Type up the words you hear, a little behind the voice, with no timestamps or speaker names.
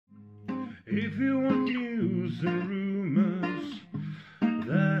If you want news and rumors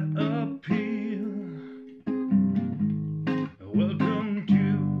that appeal, welcome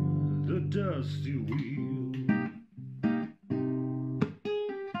to the Dusty Wheel.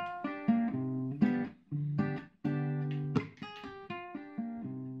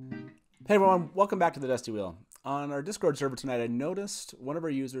 Hey everyone, welcome back to the Dusty Wheel. On our Discord server tonight, I noticed one of our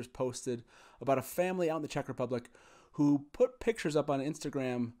users posted about a family out in the Czech Republic who put pictures up on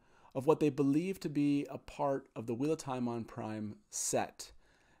Instagram of what they believe to be a part of the Wheel of Time on Prime set.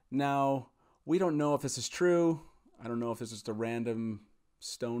 Now, we don't know if this is true. I don't know if this is just a random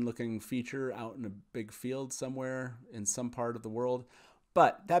stone-looking feature out in a big field somewhere in some part of the world.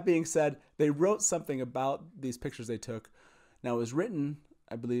 But that being said, they wrote something about these pictures they took. Now, it was written,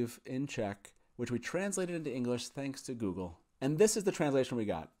 I believe, in Czech, which we translated into English thanks to Google. And this is the translation we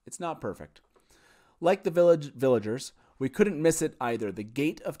got. It's not perfect. Like the villagers, we couldn't miss it either. The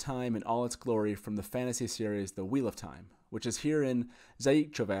Gate of Time in all its glory from the fantasy series The Wheel of Time, which is here in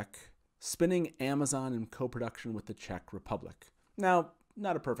Zajíčovek, spinning Amazon in co-production with the Czech Republic. Now,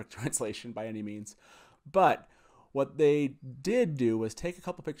 not a perfect translation by any means, but what they did do was take a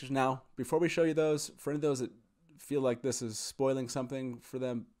couple pictures. Now, before we show you those, for any of those that feel like this is spoiling something for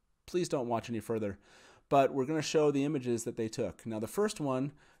them, please don't watch any further. But we're going to show the images that they took. Now, the first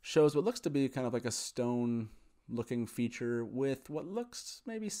one shows what looks to be kind of like a stone-looking feature with what looks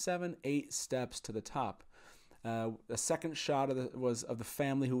maybe 7, 8 steps to the top. A second shot was of the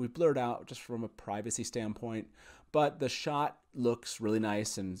family, who we blurred out just from a privacy standpoint. But the shot looks really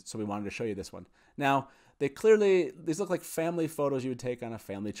nice, and so we wanted to show you this one. Now, these look like family photos you would take on a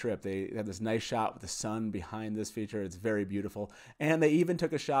family trip. They have this nice shot with the sun behind this feature. It's very beautiful. And they even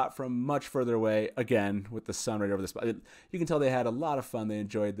took a shot from much further away, again, with the sun right over this. You can tell they had a lot of fun. They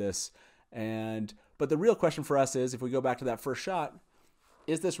enjoyed this. But the real question for us is, if we go back to that first shot,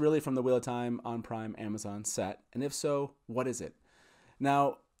 is this really from the Wheel of Time on Prime Amazon set? And if so, what is it?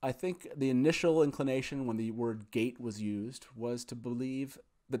 Now, I think the initial inclination when the word gate was used was to believe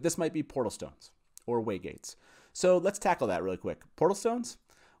that this might be portal stones or waygates. So let's tackle that really quick. Portal stones?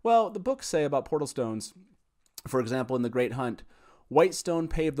 Well, the books say about portal stones, for example, in The Great Hunt, white stone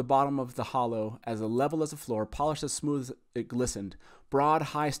paved the bottom of the hollow as level as the floor, polished as smooth as it glistened. Broad,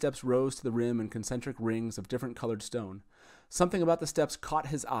 high steps rose to the rim in concentric rings of different colored stone. Something about the steps caught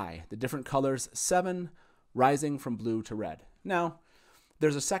his eye, the different colors, 7 rising from blue to red. Now,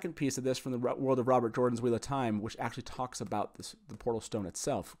 there's a second piece of this from the world of Robert Jordan's Wheel of Time, which actually talks about the portal stone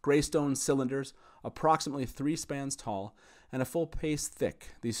itself. Gray stone cylinders, approximately 3 spans tall and a full pace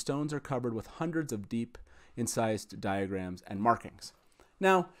thick. These stones are covered with hundreds of deep, incised diagrams and markings.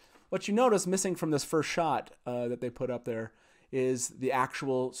 Now, what you notice missing from this first shot that they put up there is the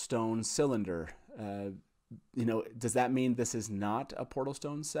actual stone cylinder. Does that mean this is not a portal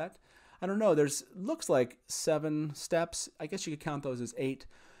stone set? I don't know. Looks like 7 steps. I guess you could count those as 8.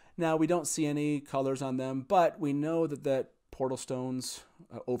 Now, we don't see any colors on them, but we know that portal stones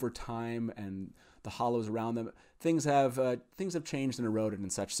over time and the hollows around them, things have changed and eroded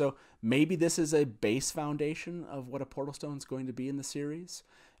and such. So maybe this is a base foundation of what a portal stone is going to be in the series,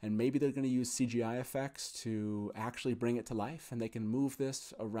 and maybe they're going to use CGI effects to actually bring it to life, and they can move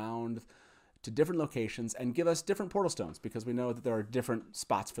this around to different locations and give us different portal stones, because we know that there are different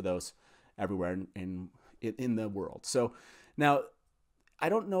spots for those everywhere in the world. So now, I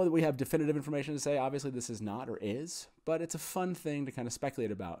don't know that we have definitive information to say obviously this is not or is, but it's a fun thing to kind of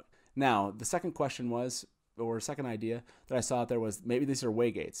speculate about. Now, the second question was, or second idea that I saw out there was, maybe these are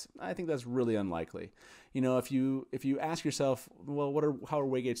waygates. I think that's really unlikely. If you ask yourself, well, how are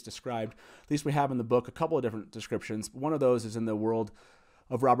waygates described? At least we have in the book a couple of different descriptions. One of those is in the world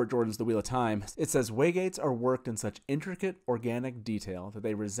of Robert Jordan's The Wheel of Time. It says, waygates are worked in such intricate organic detail that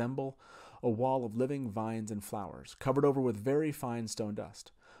they resemble a wall of living vines and flowers, covered over with very fine stone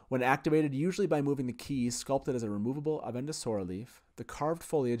dust. When activated, usually by moving the keys sculpted as a removable Avendosora leaf, the carved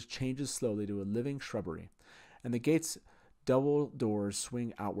foliage changes slowly to a living shrubbery, and the gate's double doors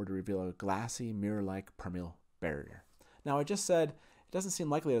swing outward to reveal a glassy, mirror-like permeable barrier. Now, I just said it doesn't seem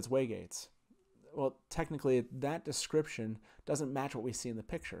likely that it's waygates. Well, technically, that description doesn't match what we see in the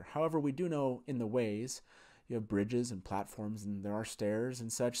picture. However, we do know in the ways you have bridges and platforms, and there are stairs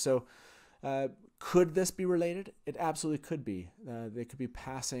and such. So could this be related? It absolutely could be. They could be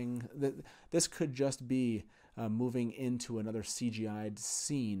passing. This could just be moving into another CGI'd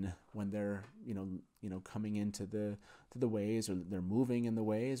scene when they're coming into the ways, or they're moving in the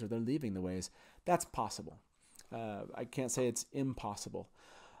ways, or they're leaving the ways. That's possible. I can't say it's impossible.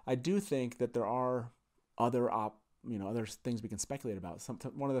 I do think that there are other things we can speculate about.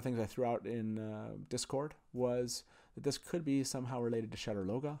 One of the things I threw out in Discord was that this could be somehow related to Shadar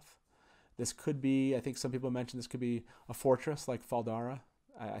Logoth. This could be, I think some people mentioned this could be a fortress like Fal Dara.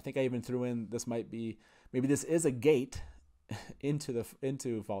 I think I even threw in this might be, maybe this is a gate into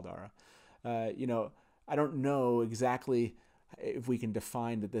Fal Dara. I don't know exactly if we can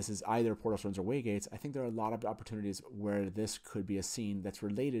define that this is either portal stones or waygates. I think there are a lot of opportunities where this could be a scene that's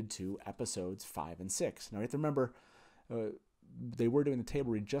related to episodes 5 and 6. Now you have to remember, they were doing the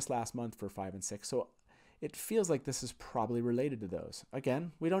table read just last month for 5 and 6, so it feels like this is probably related to those.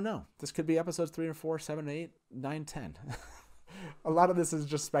 Again, we don't know. This could be episodes 3 and 4, 7, 8, 9, 10. A lot of this is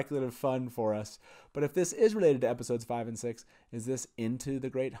just speculative fun for us. But if this is related to episodes 5 and 6, is this into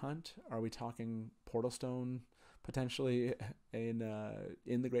the Great Hunt? Are we talking Portal Stone potentially in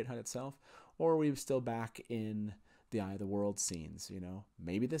the Great Hunt itself? Or are we still back in the Eye of the World scenes?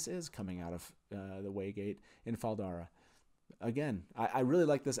 Maybe this is coming out of the Waygate in Fal Dara. Again, I really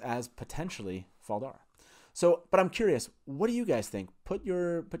like this as potentially Fal Dara. So, but I'm curious, what do you guys think? Put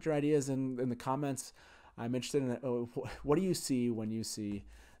your ideas in the comments. I'm interested in what do you see when you see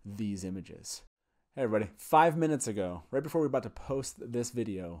these images? Hey everybody, 5 minutes ago, right before we were about to post this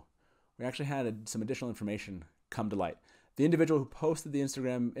video, we actually had some additional information come to light. The individual who posted the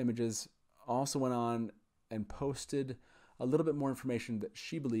Instagram images also went on and posted a little bit more information that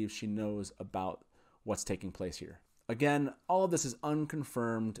she believes she knows about what's taking place here. Again, all of this is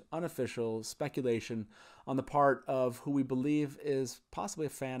unconfirmed, unofficial speculation on the part of who we believe is possibly a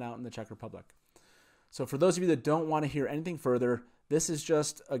fan out in the Czech Republic. So for those of you that don't want to hear anything further, this is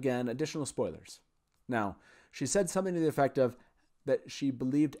just, again, additional spoilers. Now, she said something to the effect of that she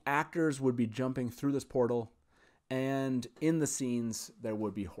believed actors would be jumping through this portal, and in the scenes there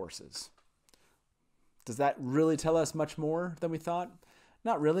would be horses. Does that really tell us much more than we thought?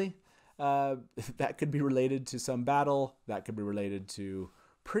 Not really. That could be related to some battle. That could be related to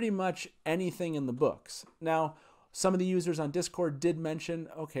pretty much anything in the books. Now, some of the users on Discord did mention,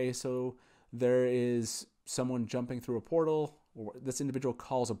 okay, so there is someone jumping through a portal, or this individual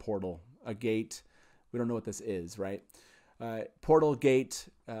calls a portal a gate. We don't know what this is, right? Portal, gate,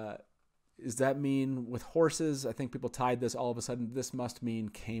 does that mean with horses? I think people tied this all of a sudden. This must mean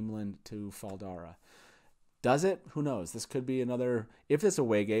Camelin to Fal Dara. Does it? Who knows? This could be another, if it's a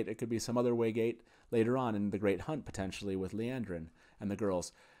Waygate, it could be some other Waygate later on in the Great Hunt, potentially with Leandrin and the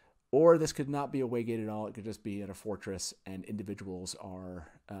girls. Or this could not be a Waygate at all. It could just be at a fortress and individuals are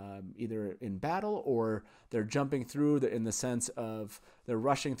either in battle or they're jumping through in the sense of they're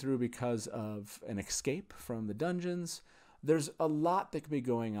rushing through because of an escape from the dungeons. There's a lot that could be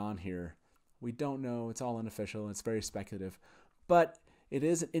going on here. We don't know. It's all unofficial. It's very speculative. But it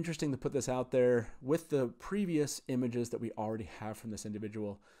is interesting to put this out there with the previous images that we already have from this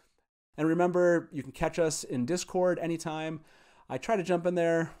individual. And remember, you can catch us in Discord anytime. I try to jump in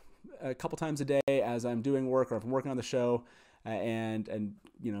there a couple times a day as I'm doing work or if I'm working on the show, and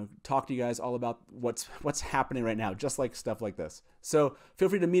talk to you guys all about what's happening right now, just like stuff like this. So feel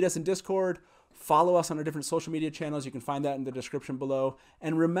free to meet us in Discord. Follow us on our different social media channels. You can find that in the description below.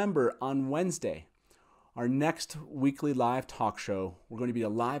 And remember, on Wednesday, our next weekly live talk show, we're going to be a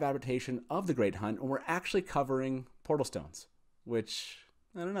live adaptation of The Great Hunt, and we're actually covering Portal Stones, which,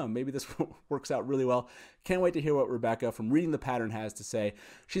 I don't know, maybe this works out really well. Can't wait to hear what Rebecca from Reading the Pattern has to say.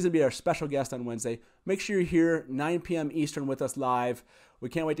 She's going to be our special guest on Wednesday. Make sure you're here 9 p.m. Eastern with us live. We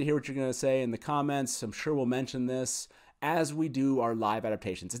can't wait to hear what you're going to say in the comments. I'm sure we'll mention this as we do our live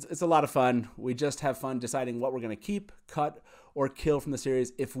adaptations. It's a lot of fun. We just have fun deciding what we're going to keep, cut, or kill from the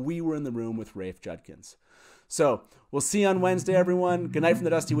series if we were in the room with Rafe Judkins. So, we'll see you on Wednesday, everyone. Good night from the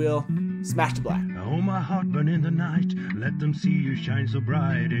Dusty Wheel. Smash to black. Oh, my heart burn in the night. Let them see you shine so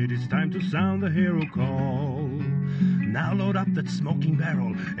bright. It is time to sound the hero call. Now load up that smoking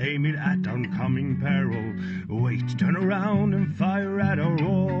barrel. Aim it at oncoming peril. Wait, turn around and fire at our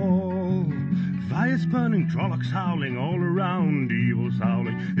wall. Fire's burning, Trollocs howling all around. Evil's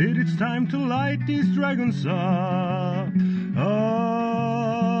howling. It is time to light these dragons up.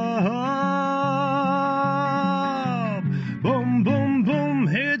 Boom, boom, boom,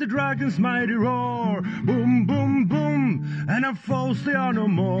 hear the dragon's mighty roar. Boom, boom, boom, and our foes they are no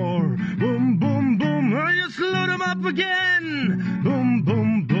more. Boom, boom, boom, I just load them up again. Boom.